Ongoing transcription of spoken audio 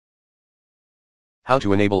How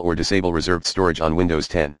to enable or disable reserved storage on Windows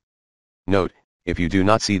 10. Note, if you do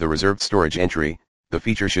not see the reserved storage entry, the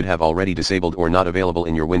feature should have already disabled or not available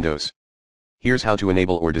in your Windows. Here's how to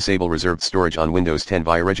enable or disable reserved storage on Windows 10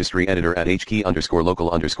 via registry editor at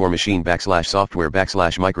hkey_local_machine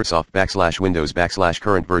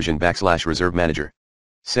 /software/Microsoft/Windows/current version/reserve manager.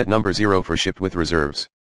 Set number 0 for shipped with reserves.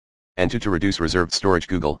 And 2 to reduce reserved storage.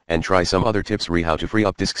 Google and try some other tips re how to free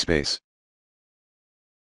up disk space.